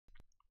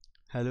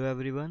Hello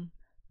everyone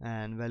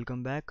and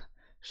welcome back.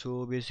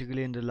 So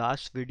basically in the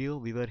last video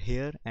we were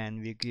here and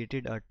we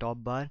created a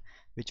top bar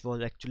which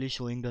was actually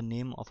showing the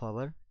name of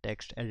our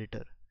text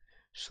editor.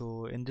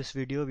 So in this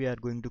video we are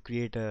going to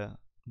create a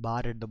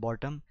bar at the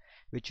bottom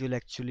which will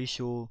actually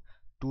show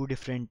two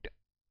different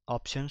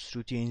options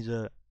to change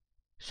the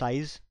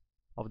size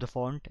of the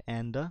font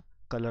and the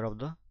color of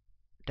the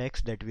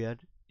text that we are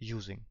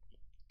using.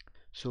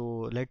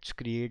 So let's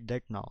create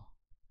that now.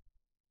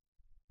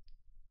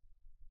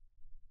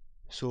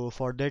 So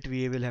for that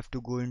we will have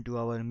to go into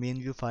our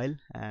main view file,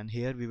 and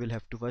here we will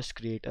have to first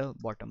create a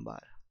bottom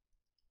bar,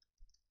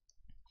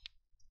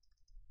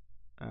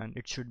 and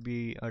it should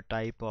be a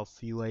type of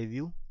UI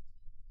view,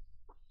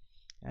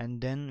 and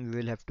then we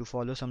will have to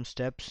follow some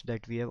steps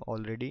that we have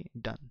already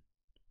done.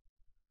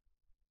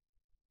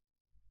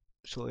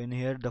 So in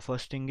here the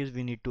first thing is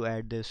we need to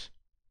add this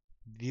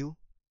view.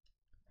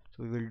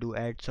 So we will do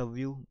add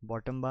subview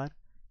bottom bar,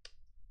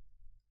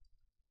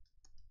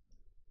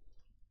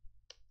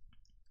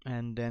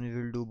 and then we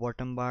will do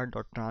bottom bar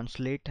dot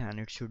translate,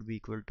 and it should be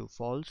equal to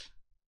false.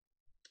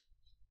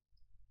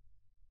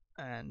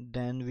 And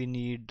then we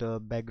need the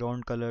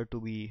background color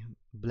to be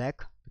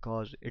black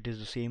because it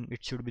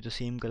should be the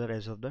same color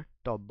as of the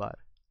top bar.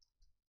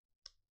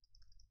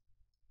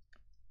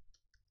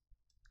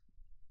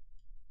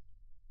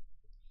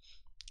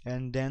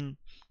 And then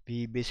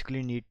we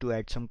basically need to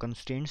add some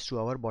constraints to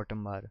our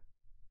bottom bar.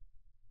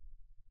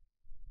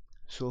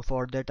 So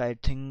for that I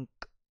think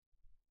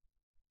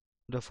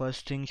the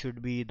first thing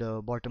should be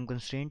the bottom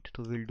constraint.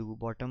 So we'll do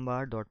bottom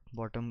bar dot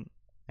bottom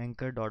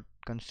anchor dot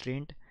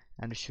constraint,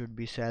 and it should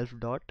be self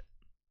dot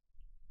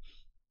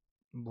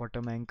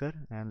bottom anchor,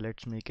 and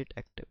let's make it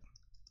active.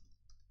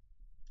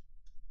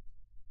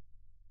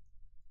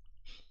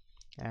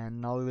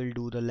 And now we will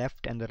do the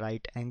left and the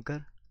right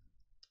anchor.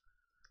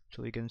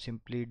 So we can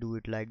simply do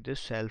it like this: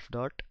 self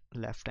dot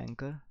left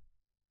anchor,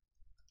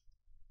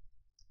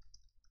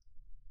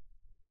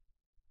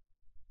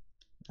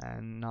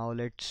 and now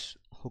let's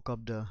hook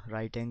up the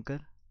right anchor.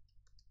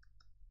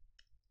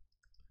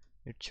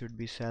 It should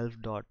be self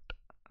dot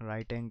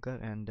right anchor,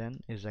 and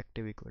then is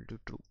active equal to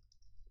true.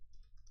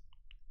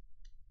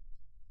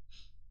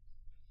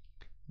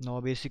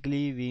 Now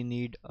basically we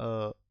need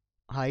a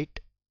height.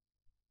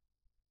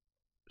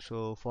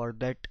 So for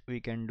that we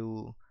can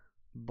do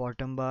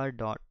bottom bar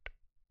dot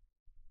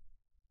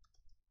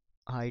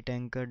height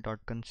anchor dot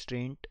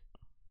constraint,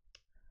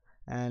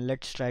 and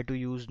let's try to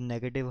use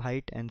negative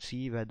height and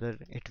see whether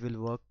it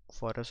will work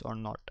for us or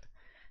not.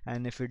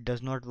 And if it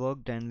does not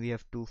work, then we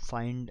have to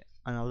find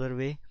another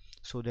way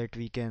so that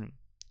we can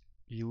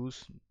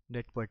use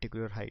that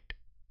particular height.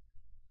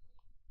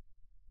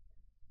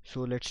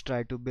 So let's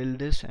try to build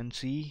this and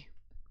see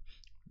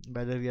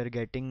whether we are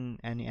getting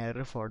any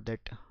error for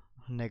that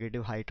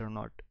negative height or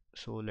not.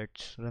 So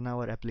let's run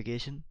our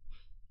application.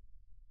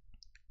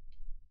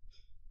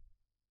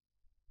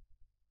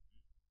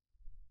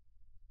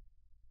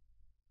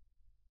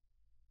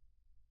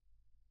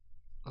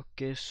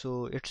 Okay,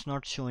 so it's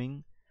not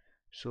showing,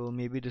 so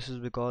maybe this is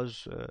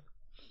because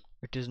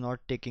it is not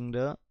taking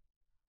the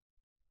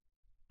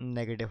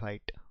negative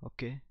height.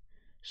 Okay,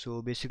 so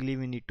basically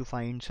we need to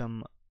find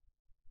some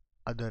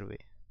other way.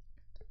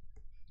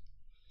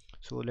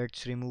 So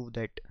let's remove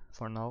that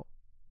for now.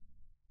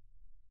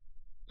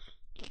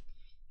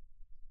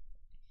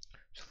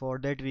 So for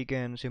that we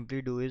can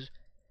simply do is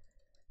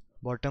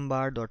bottom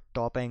bar dot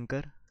top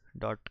anchor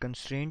dot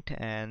constraint,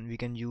 and we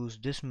can use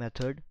this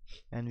method,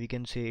 and we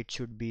can say it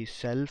should be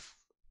self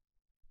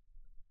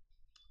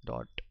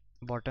dot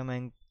bottom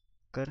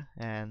anchor,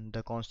 and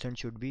the constant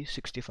should be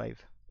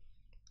 65.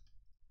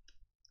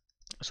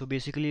 So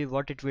basically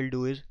what it will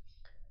do is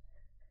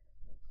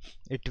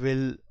it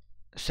will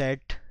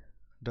set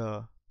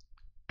the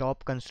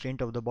top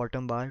constraint of the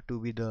bottom bar to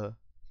be the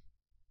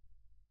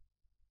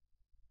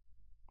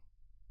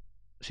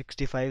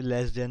 65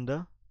 less than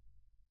the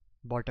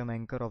bottom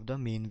anchor of the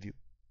main view.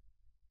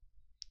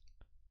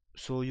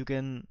 So you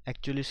can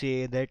actually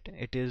say that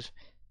it is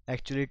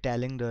actually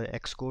telling the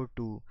Xcode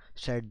to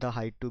set the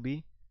height to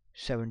be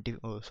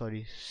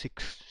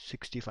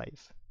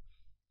 665.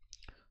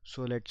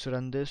 So let's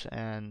run this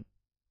and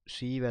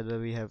see whether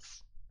we have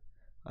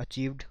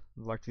achieved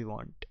what we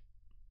want.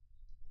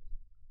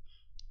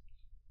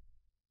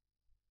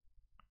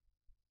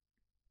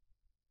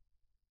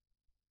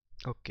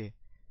 Okay,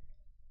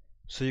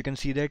 so you can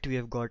see that we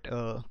have got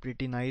a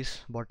pretty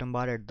nice bottom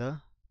bar at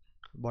the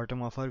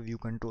bottom of our view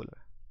controller.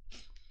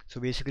 So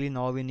basically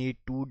now we need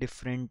two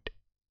different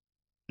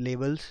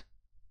labels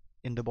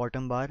in the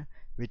bottom bar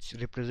which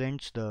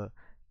represents the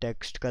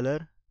text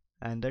color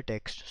and the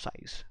text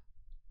size.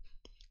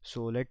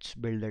 So let's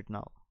build it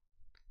now.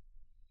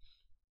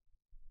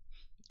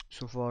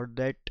 So for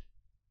that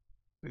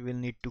we will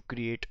need to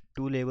create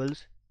two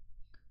labels.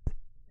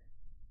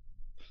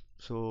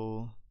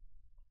 So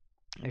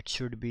it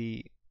should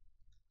be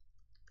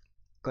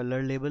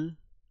color label,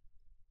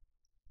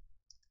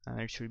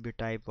 and it should be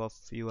type of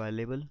UI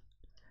label,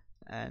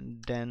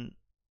 and then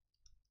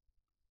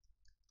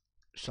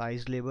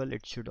size label,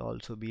 it should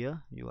also be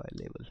a UI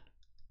label.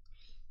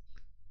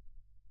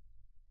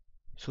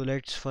 So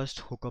let's first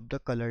hook up the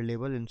color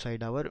label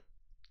inside our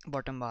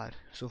bottom bar.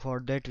 So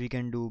for that we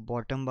can do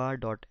bottom bar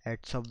dot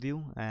add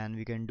subview, and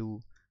we can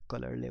do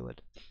color label.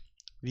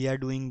 We are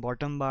doing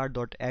bottom bar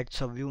dot add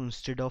subview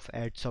instead of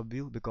add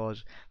subview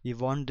because we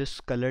want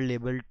this color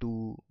label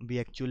to be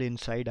actually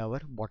inside our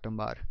bottom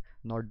bar,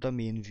 not the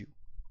main view.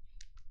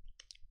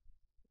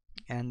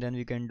 And then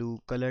we can do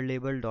color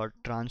label dot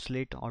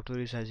translate auto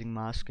resizing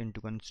mask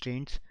into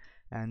constraints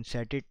and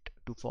set it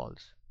to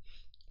false.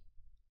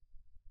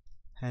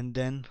 And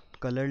then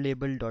color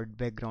label dot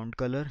background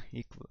color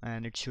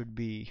and it should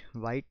be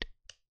white.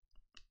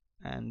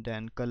 And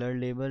then color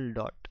label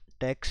dot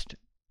text,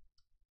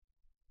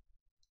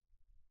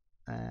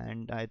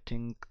 and I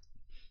think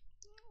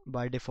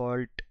by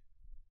default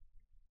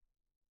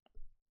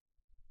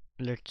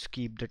let's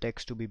keep the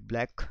text to be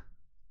black.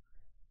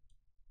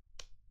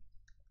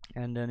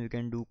 And then we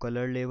can do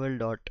color label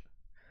dot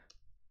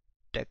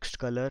text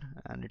color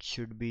and it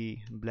should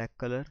be black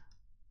color.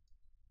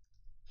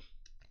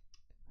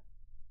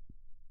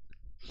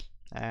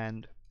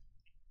 And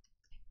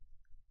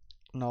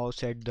now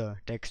set the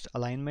text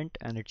alignment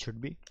and it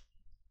should be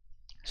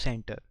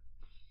center.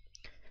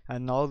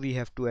 And now we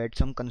have to add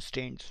some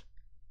constraints.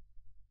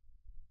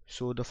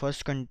 So the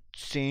first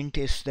constraint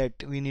is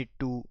that we need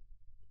to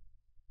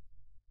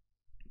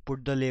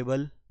put the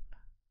label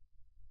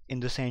in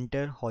the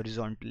center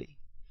horizontally,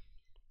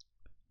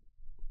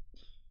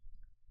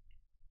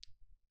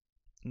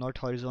 not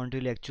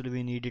horizontally, actually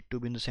we need it to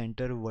be in the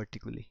center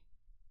vertically.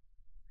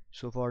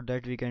 So for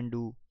that we can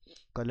do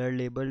color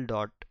label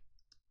dot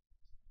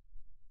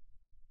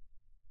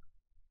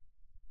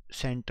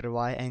center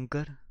y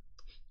anchor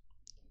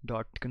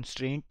dot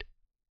constraint,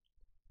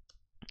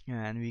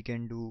 and we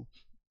can do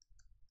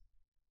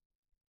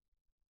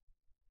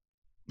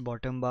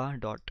bottom bar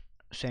dot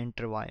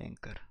center y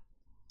anchor.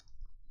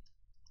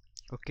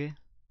 Okay,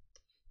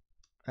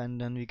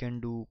 and then we can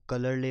do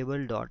color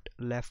label dot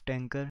left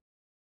anchor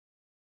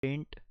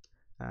paint,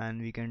 and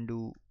we can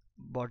do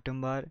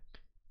bottom bar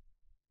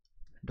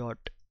dot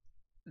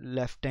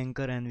left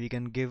anchor, and we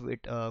can give it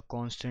a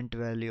constant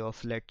value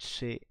of, let's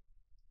say,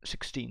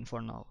 16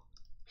 for now.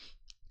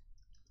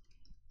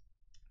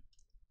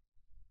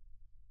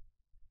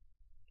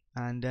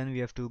 And then we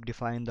have to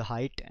define the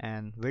height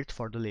and width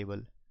for the label.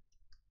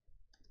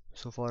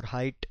 So for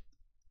height,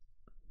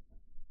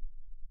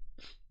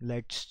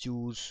 let's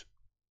choose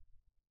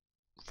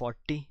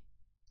 40,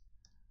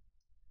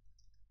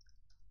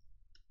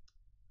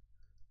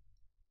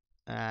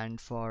 and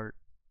for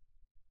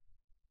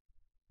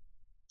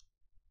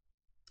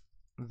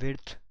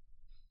width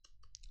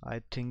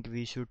I think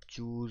we should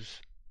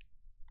choose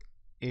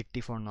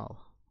 80 for now.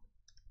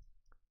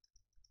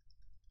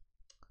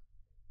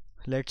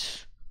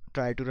 Let's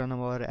try to run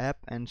our app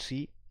and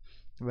see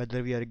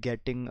whether we are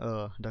getting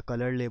the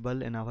color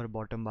label in our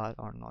bottom bar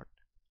or not.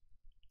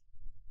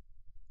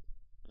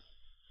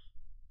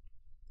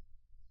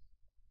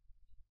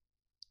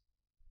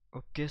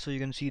 Okay, so you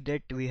can see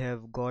that we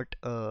have got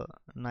a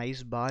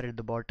nice bar at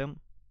the bottom,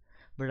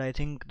 but I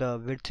think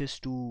the width is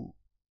too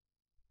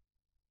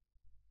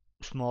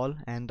small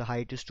and the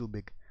height is too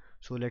big.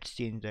 So let's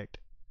change that.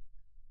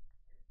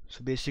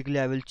 So basically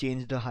I will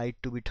change the height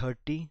to be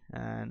 30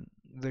 and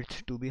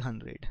width to be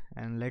 100,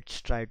 and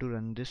let's try to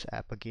run this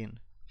app again.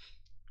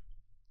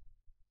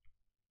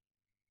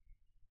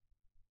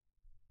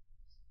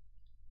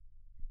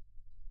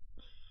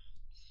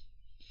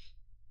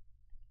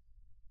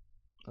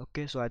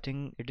 Okay, so I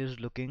think it is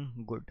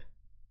looking good.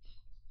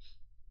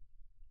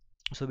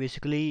 So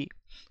basically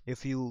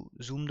if you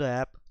zoom the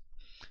app,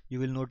 you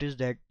will notice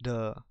that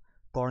the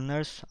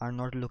corners are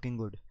not looking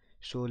good.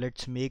 So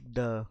let's make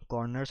the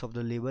corners of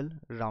the label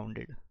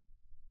rounded.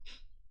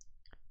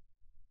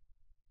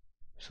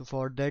 So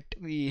for that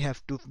we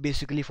have to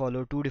basically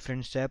follow two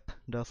different steps.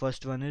 The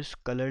first one is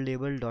color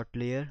label dot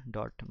layer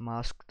dot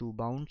mask to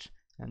bounds,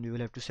 and we will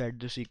have to set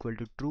this equal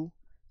to true,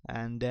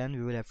 and then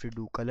we will have to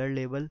do color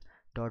label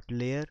dot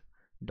layer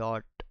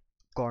dot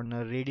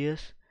corner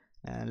radius,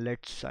 and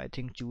let's, I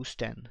think, choose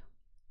 10.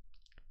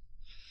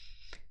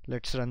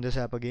 Let's run this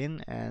app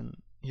again and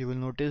you will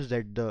notice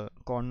that the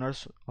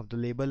corners of the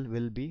label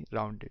will be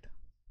rounded.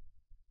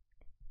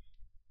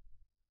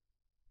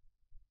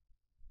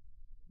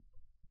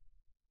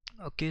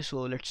 Okay,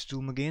 so let's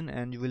zoom again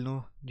and you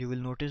will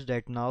notice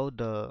that now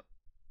the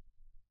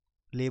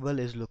label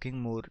is looking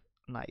more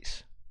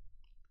nice.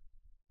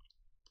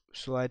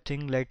 So I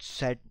think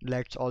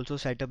let's also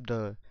set up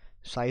the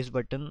size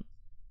button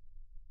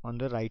on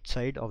the right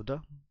side of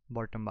the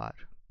bottom bar.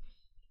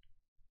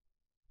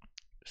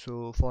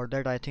 So for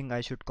that I think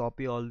I should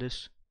copy all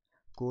this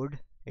code.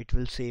 It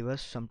will save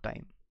us some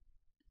time.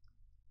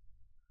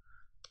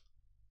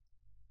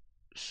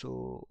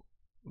 So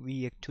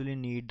we actually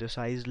need the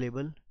size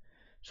label,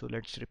 so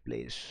let's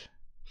replace.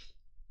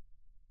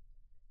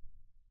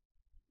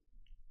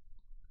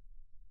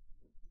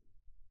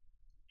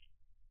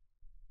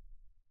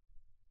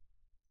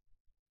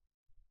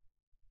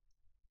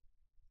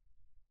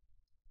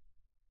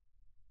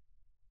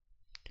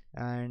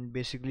 and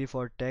basically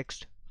for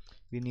text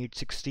we need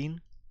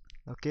 16.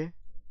 Okay,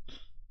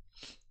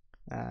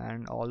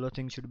 and all the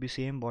things should be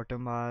same.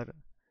 Bottom bar,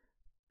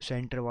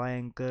 center Y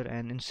anchor,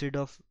 and instead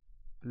of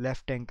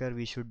left anchor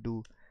we should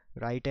do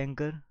right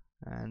anchor,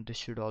 and this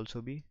should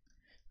also be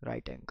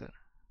right anchor.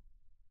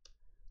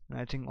 And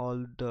I think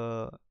all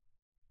the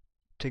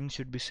things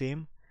should be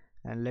same,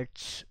 and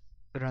let's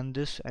run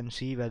this and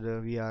see whether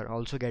we are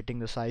also getting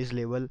the size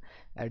label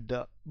at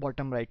the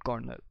bottom right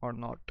corner or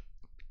not.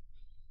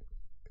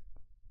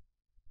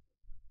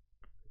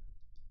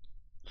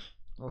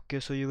 Okay,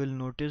 so you will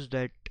notice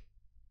that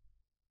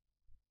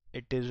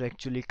it is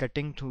actually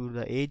cutting through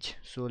the edge,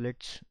 so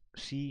let's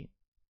see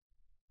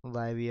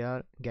why we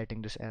are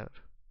getting this error.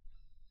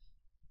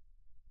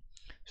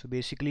 So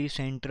basically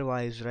center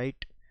Y is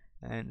right,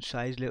 and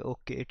size level,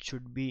 okay, it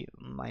should be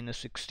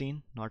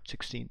 -16, not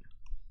 16.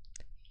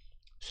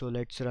 So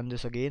let's run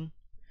this again,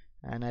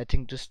 and I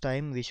think this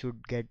time we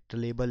should get the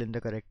label in the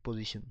correct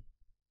position.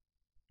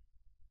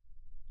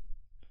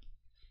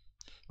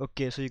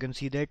 Okay, so you can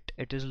see that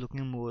it is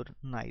looking more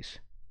nice.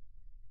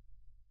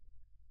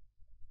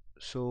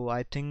 So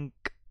I think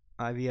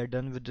we are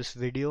done with this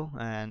video,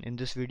 and in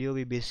this video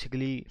we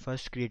basically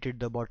first created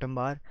the bottom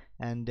bar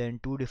and then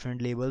two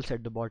different labels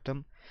at the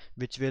bottom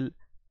which will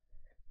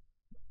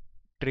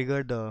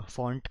trigger the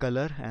font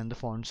color and the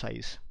font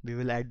size. We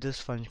will add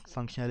this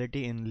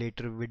functionality in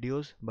later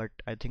videos, but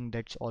I think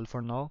that's all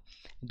for now.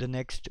 In the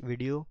next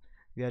video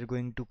we are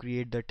going to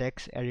create the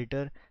text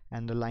editor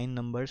and the line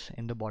numbers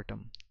in the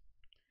bottom.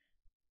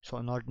 So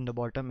not in the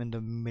bottom, in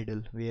the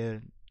middle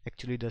where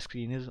actually the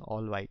screen is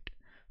all white.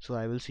 So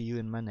I will see you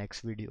in my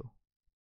next video.